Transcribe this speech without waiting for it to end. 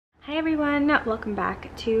Hi everyone, welcome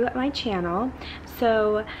back to my channel.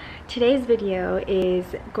 So today's video is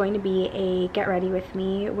going to be a get ready with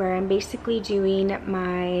me where I'm basically doing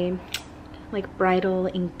my bridal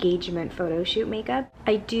engagement photo shoot makeup.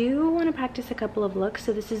 I do want to practice a couple of looks,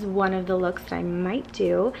 so this is one of the looks that I might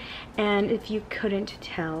do. And if you couldn't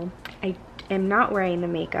tell, I am not wearing the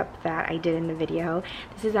makeup that I did in the video.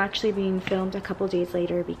 This is actually being filmed a couple days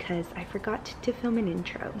later because I forgot to film an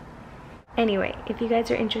intro. Anyway, if you guys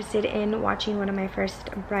are interested in watching one of my first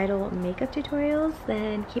bridal makeup tutorials,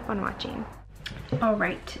 then keep on watching.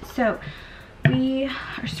 Alright, so we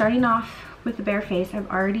are starting off with the bare face. I've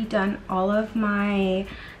already done all of my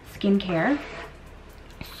skincare.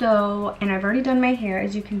 And I've already done my hair,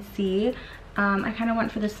 as you can see. I kind of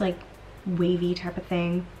went for this wavy type of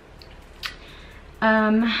thing.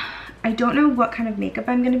 I don't know what kind of makeup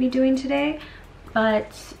I'm going to be doing today,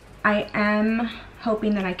 but I am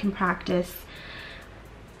hoping that I can practice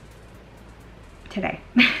today.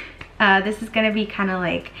 This is going to be kind of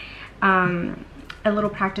like a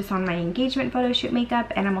little practice on my engagement photo shoot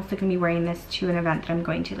makeup, and I'm also going to be wearing this to an event that I'm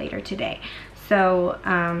going to later today. So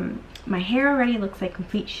my hair already looks like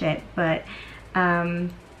complete shit, but I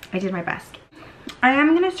did my best. I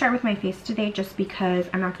am going to start with my face today just because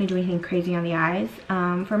I'm not going to do anything crazy on the eyes.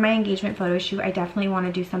 For my engagement photo shoot, I definitely want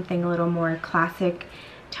to do something a little more classic,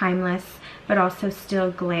 timeless, but also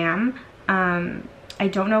still glam. I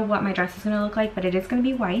don't know what my dress is going to look like, but it is going to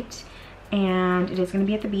be white and it is going to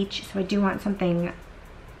be at the beach, so I do want something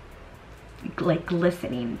like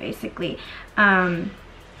glistening, basically. I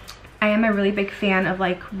am a really big fan of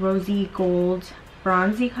rosy gold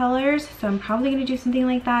bronzy colors, so I'm probably going to do something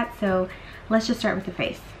like that. So let's just start with the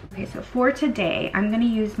face. Okay, so for today I'm going to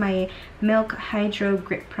use my Milk Hydro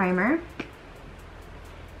Grip Primer.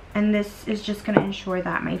 And this is just going to ensure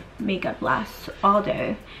that my makeup lasts all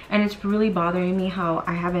day. And it's really bothering me how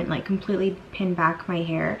I haven't completely pinned back my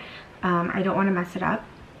hair. I don't want to mess it up.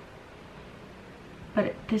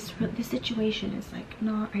 But this situation is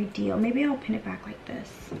not ideal. Maybe I'll pin it back like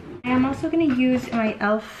this. I am also going to use my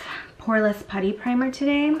e.l.f. Poreless Putty Primer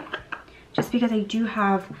today. Just because I do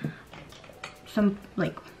have some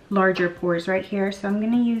larger pores right here. So I'm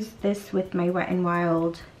going to use this with my Wet n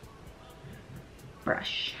Wild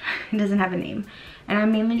brush. It doesn't have a name, and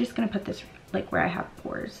I'm mainly just gonna put this where I have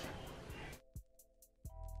pores.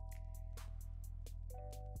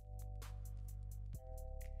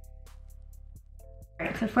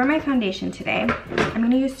 Alright, so for my foundation today, I'm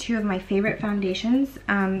gonna use two of my favorite foundations.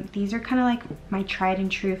 These are kind of like my tried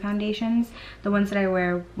and true foundations, the ones that I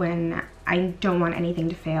wear when I don't want anything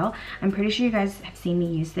to fail. I'm pretty sure you guys have seen me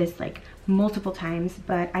use this multiple times,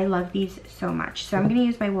 but I love these so much. So I'm going to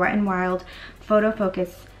use my Wet n Wild Photo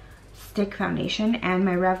Focus Stick Foundation and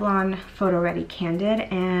my Revlon Photo Ready Candid,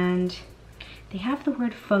 and they have the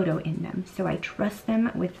word photo in them, so I trust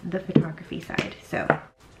them with the photography side. So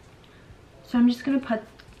I'm just going to put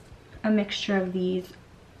a mixture of these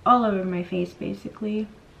all over my face, basically,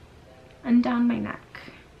 and down my neck.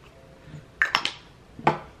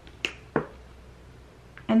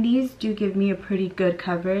 And these do give me a pretty good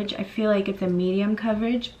coverage. I feel like it's a medium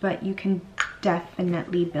coverage, but you can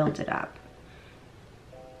definitely build it up.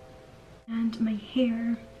 And my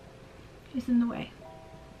hair is in the way.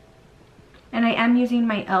 And I am using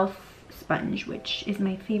my e.l.f. sponge, which is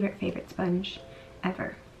my favorite sponge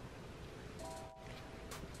ever.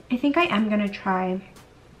 I think I am going to try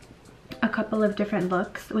a couple of different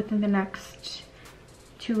looks within the next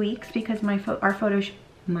 2 weeks because our photo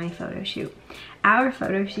shoot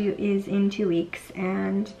is in 2 weeks,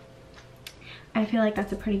 and I feel like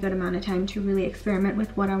that's a pretty good amount of time to really experiment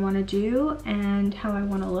with what I want to do and how I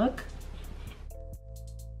want to look.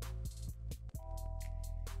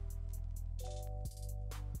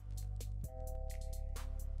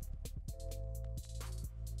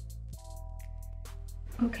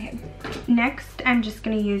 Okay, next I'm just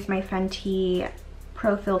going to use my Fenty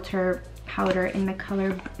Pro Filter powder in the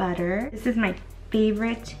color Butter. This is my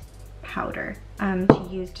favorite powder to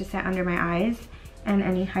use to set under my eyes and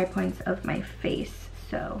any high points of my face.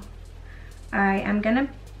 So I am gonna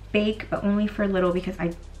bake, but only for a little because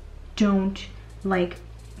I don't like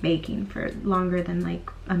baking for longer than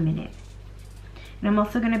a minute. And I'm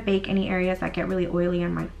also gonna bake any areas that get really oily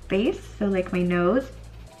on my face, so my nose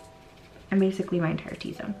and basically my entire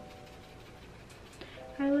T-zone.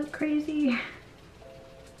 I look crazy.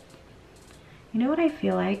 You know what I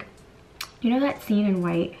feel like? You know that scene in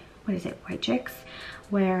White Chicks,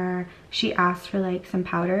 where she asked for some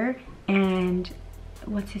powder, and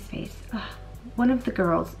what's his face? Ugh, one of the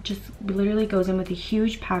girls just literally goes in with a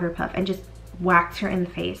huge powder puff and just whacks her in the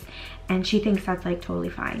face, and she thinks that's totally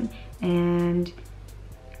fine. And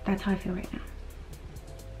That's how I feel right now.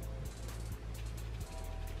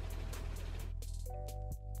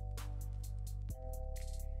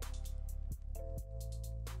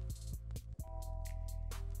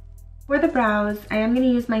 For the brows, I am going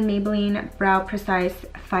to use my Maybelline Brow Precise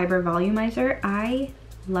Fiber Volumizer. I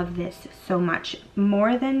love this so much.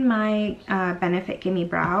 More than my Benefit Gimme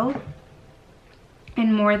Brow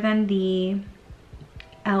and more than the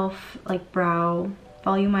e.l.f. like brow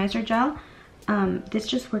volumizer gel. This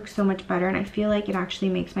just works so much better, and I feel like it actually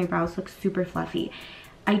makes my brows look super fluffy.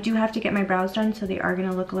 I do have to get my brows done, so they are going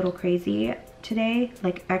to look a little crazy today,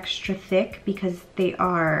 like extra thick, because they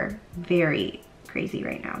are very crazy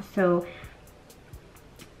right now. So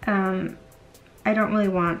I don't really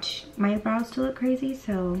want my brows to look crazy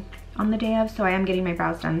so on the day of, so I am getting my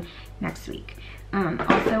brows done next week.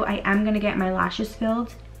 Also, I am going to get my lashes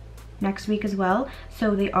filled next week as well,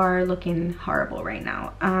 so they are looking horrible right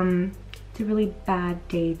now. It's a really bad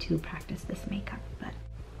day to practice this makeup, but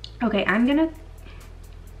okay, I'm gonna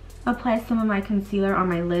apply some of my concealer on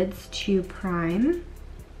my lids to prime,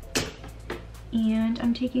 and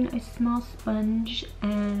I'm taking a small sponge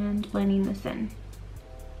and blending this in.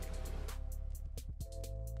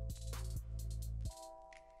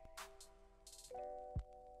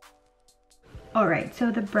 Alright,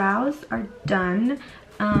 so the brows are done.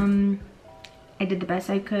 I did the best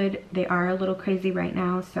I could. They are a little crazy right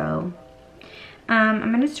now, so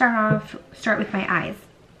I'm going to start with my eyes.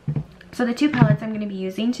 So the two palettes I'm going to be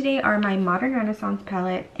using today are my Modern Renaissance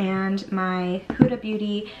palette and my Huda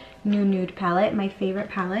Beauty New Nude palette, my favorite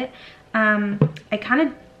palette.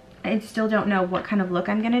 I still don't know what kind of look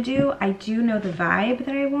I'm going to do. I do know the vibe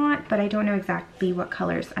that I want, but I don't know exactly what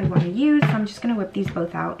colors I want to use, so I'm just going to whip these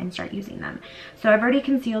both out and start using them. So I've already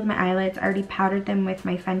concealed my eyelids. I already powdered them with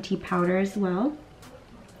my Fenty powder as well.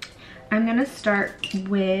 I'm going to start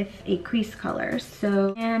with a crease color.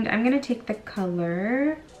 And I'm going to take the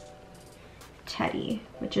color Teddy,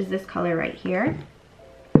 which is this color right here.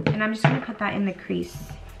 And I'm just going to put that in the crease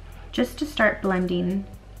just to start blending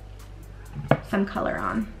some color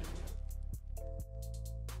on.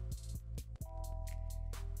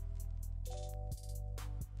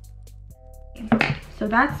 So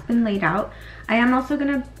that's been laid out. I am also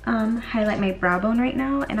going to highlight my brow bone right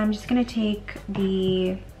now, and I'm just going to take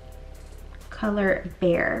the color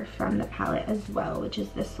Bear from the palette as well, which is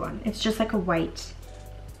this one. It's just like a white,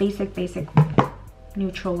 basic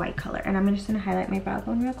neutral white color, and I'm just going to highlight my brow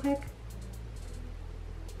bone real quick.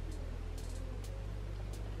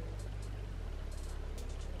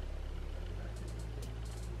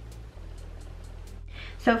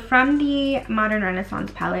 So from the Modern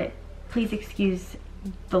Renaissance palette, please excuse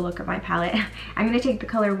the look of my palette, I'm going to take the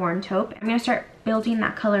color Warm Taupe. I'm going to start building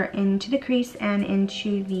that color into the crease and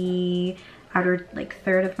into the outer like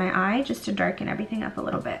third of my eye, just to darken everything up a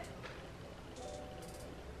little bit.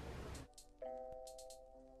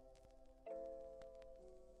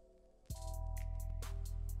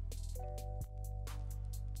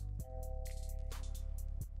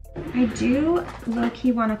 I do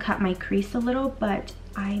low-key want to cut my crease a little, but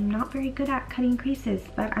I'm not very good at cutting creases,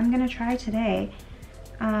 but I'm gonna try today.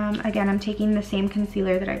 Again, I'm taking the same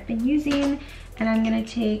concealer that I've been using, and I'm gonna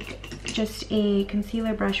take just a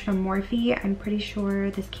concealer brush from Morphe. I'm pretty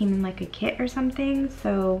sure this came in like a kit or something,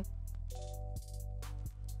 so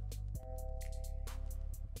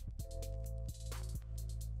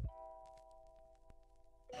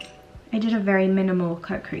I did a very minimal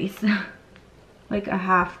cut crease, like a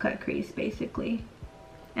half cut crease basically.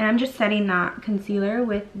 And I'm just setting that concealer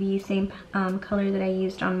with the same color that I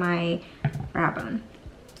used on my brow bone.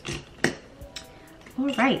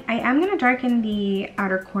 Alright, I am going to darken the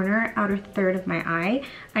outer third of my eye.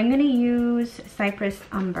 I'm going to use Cypress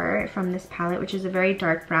Umber from this palette, which is a very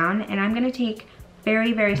dark brown. And I'm going to take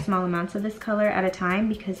very, very small amounts of this color at a time,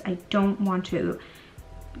 because I don't want to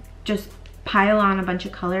just pile on a bunch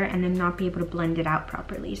of color and then not be able to blend it out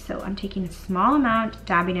properly. So I'm taking a small amount,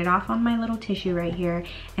 dabbing it off on my little tissue right here,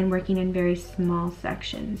 and working in very small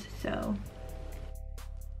sections. So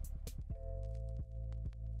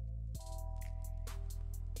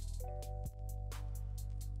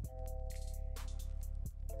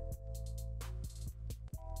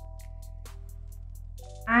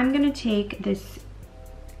I'm gonna take this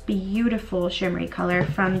beautiful shimmery color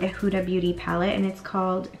from the Huda Beauty palette, and it's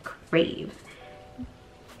called Crave.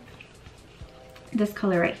 This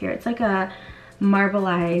color right here, it's like a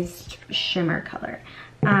marbleized shimmer color.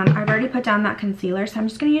 I've already put down that concealer, so I'm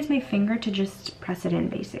just going to use my finger to just press it in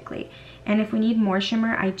basically. And if we need more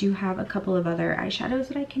shimmer, I do have a couple of other eyeshadows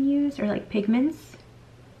that I can use, or like pigments.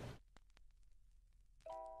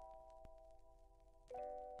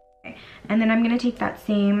 Okay. And then I'm going to take that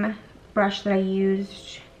same brush that I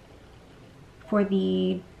used for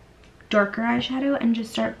the darker eyeshadow and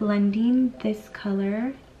just start blending this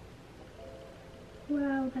color.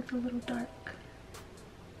 Wow, that's a little dark.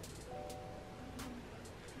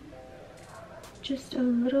 Just a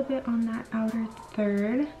little bit on that outer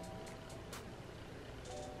third.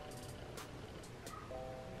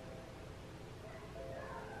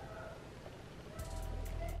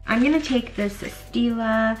 I'm gonna take this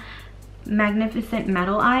Stila Magnificent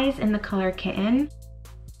Metal Eyes in the color Kitten.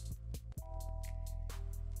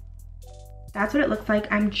 That's what it looks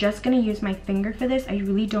like. I'm just gonna use my finger for this. I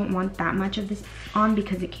really don't want that much of this on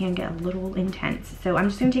because it can get a little intense. So I'm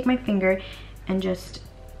just gonna take my finger and just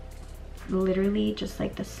literally just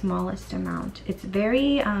like the smallest amount. It's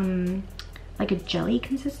very like a jelly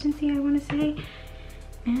consistency, I want to say.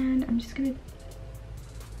 And I'm just gonna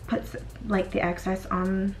put like the excess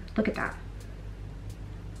on. Look at that.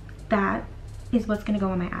 That is what's gonna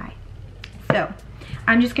go on my eye. So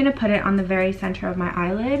I'm just gonna put it on the very center of my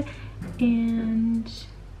eyelid. And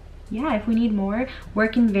yeah, if we need more,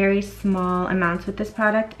 work in very small amounts with this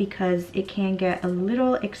product because it can get a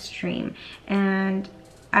little extreme. And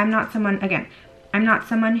I'm not someone, again, I'm not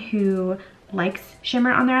someone who likes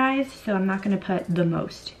shimmer on their eyes, so I'm not gonna put the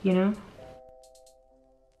most, you know?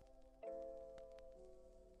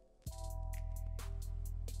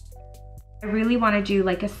 I really want to do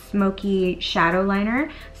like a smoky shadow liner,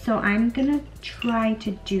 so I'm gonna try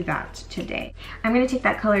to do that today. I'm gonna take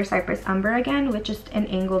that color Cypress Umber again with just an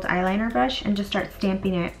angled eyeliner brush and just start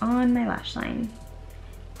stamping it on my lash line.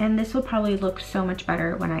 And this will probably look so much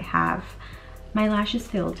better when I have my lashes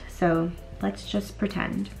filled, so let's just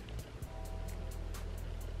pretend.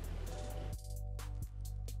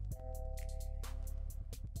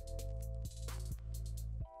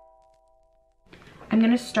 I'm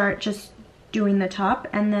gonna start just doing the top,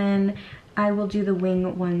 and then I will do the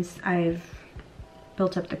wing once I've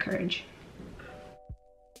built up the courage.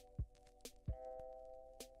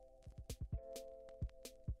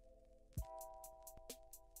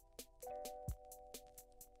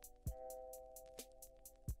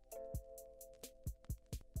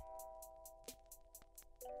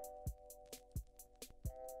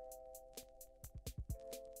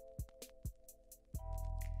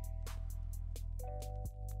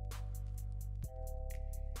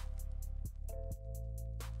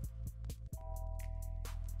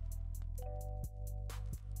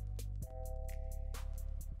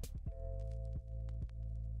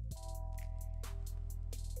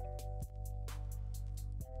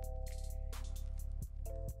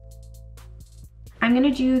 I'm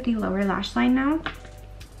gonna do the lower lash line now.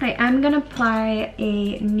 I am gonna apply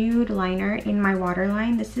a nude liner in my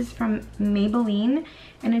waterline. This is from Maybelline,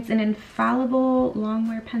 and it's an infallible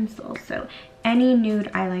longwear pencil, so any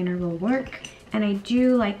nude eyeliner will work. And I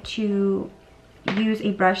do like to use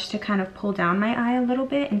a brush to kind of pull down my eye a little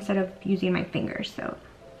bit instead of using my fingers, so.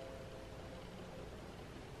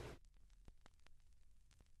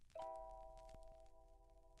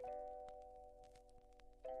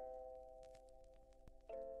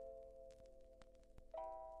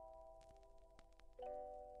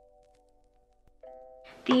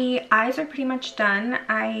 The eyes are pretty much done.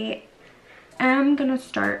 I am gonna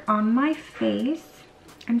start on my face.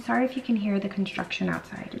 I'm sorry if you can hear the construction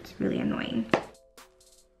outside. It's really annoying.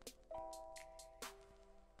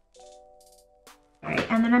 Alright,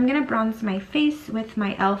 and then I'm gonna bronze my face with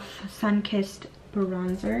my e.l.f. Sun-Kissed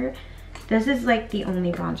bronzer. This is like the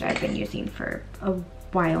only bronzer I've been using for a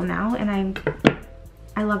while now, and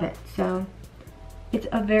I love it. So it's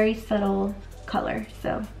a very subtle color,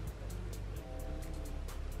 so.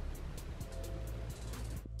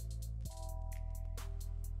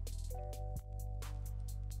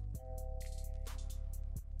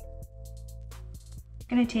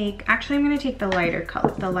 I'm gonna take the lighter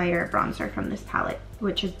color, the lighter bronzer from this palette,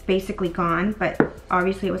 which is basically gone, but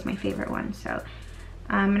obviously it was my favorite one. So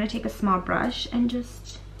I'm gonna take a small brush and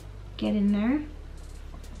just get in there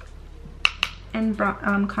and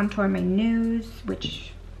contour my nose,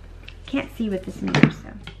 which I can't see with this mirror, so.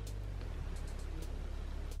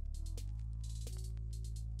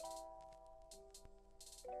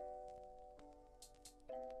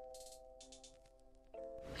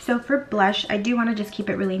 So for blush, I do want to just keep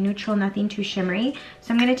it really neutral, nothing too shimmery.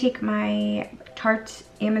 So I'm going to take my Tarte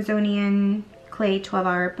Amazonian Clay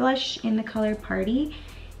 12-Hour Blush in the color Party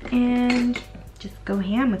and just go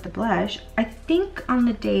ham with the blush. I think on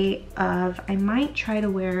the day of, I might try to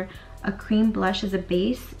wear a cream blush as a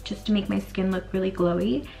base just to make my skin look really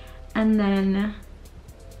glowy, and then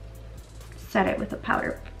set it with a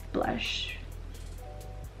powder blush.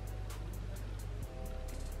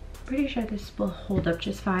 pretty sure this will hold up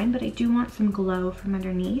just fine, but I do want some glow from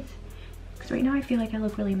underneath because right now I feel like I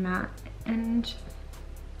look really matte and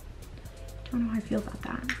I don't know how I feel about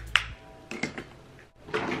that.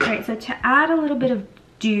 Alright, so to add a little bit of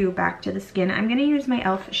dew back to the skin, I'm going to use my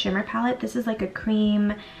e.l.f. shimmer palette. This is like a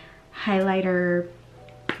cream highlighter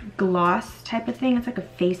gloss type of thing. It's like a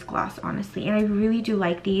face gloss, honestly, and I really do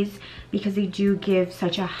like these because they do give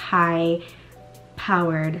such a high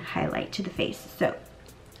powered highlight to the face. So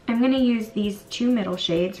I'm going to use these two middle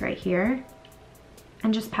shades right here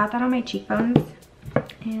and just pat that on my cheekbones,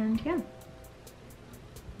 and yeah.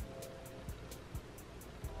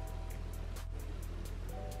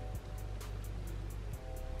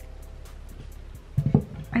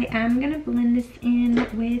 I am going to blend this in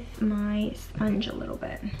with my sponge a little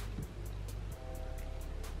bit.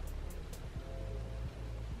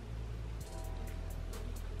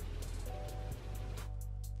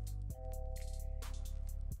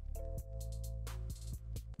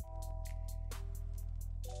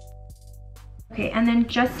 Okay, and then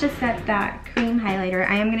just to set that cream highlighter,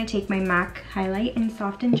 I am going to take my MAC highlight in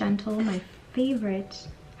Soft and Gentle, my favorite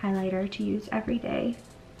highlighter to use every day.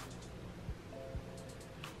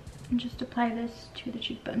 And just apply this to the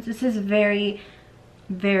cheekbones. This is very,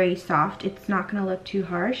 very soft. It's not going to look too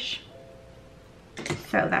harsh.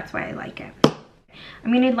 So that's why I like it.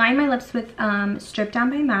 I'm going to line my lips with Strip Down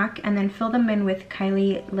by MAC and then fill them in with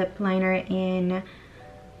Kylie Lip Liner in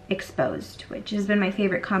Exposed, which has been my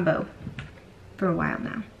favorite combo for a while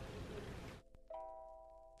now.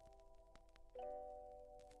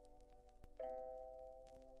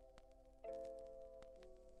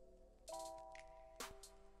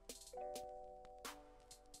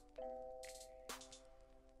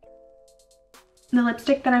 The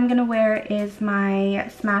lipstick that I'm going to wear is my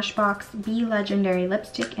Smashbox Be Legendary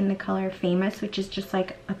lipstick in the color Famous, which is just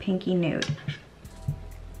like a pinky nude.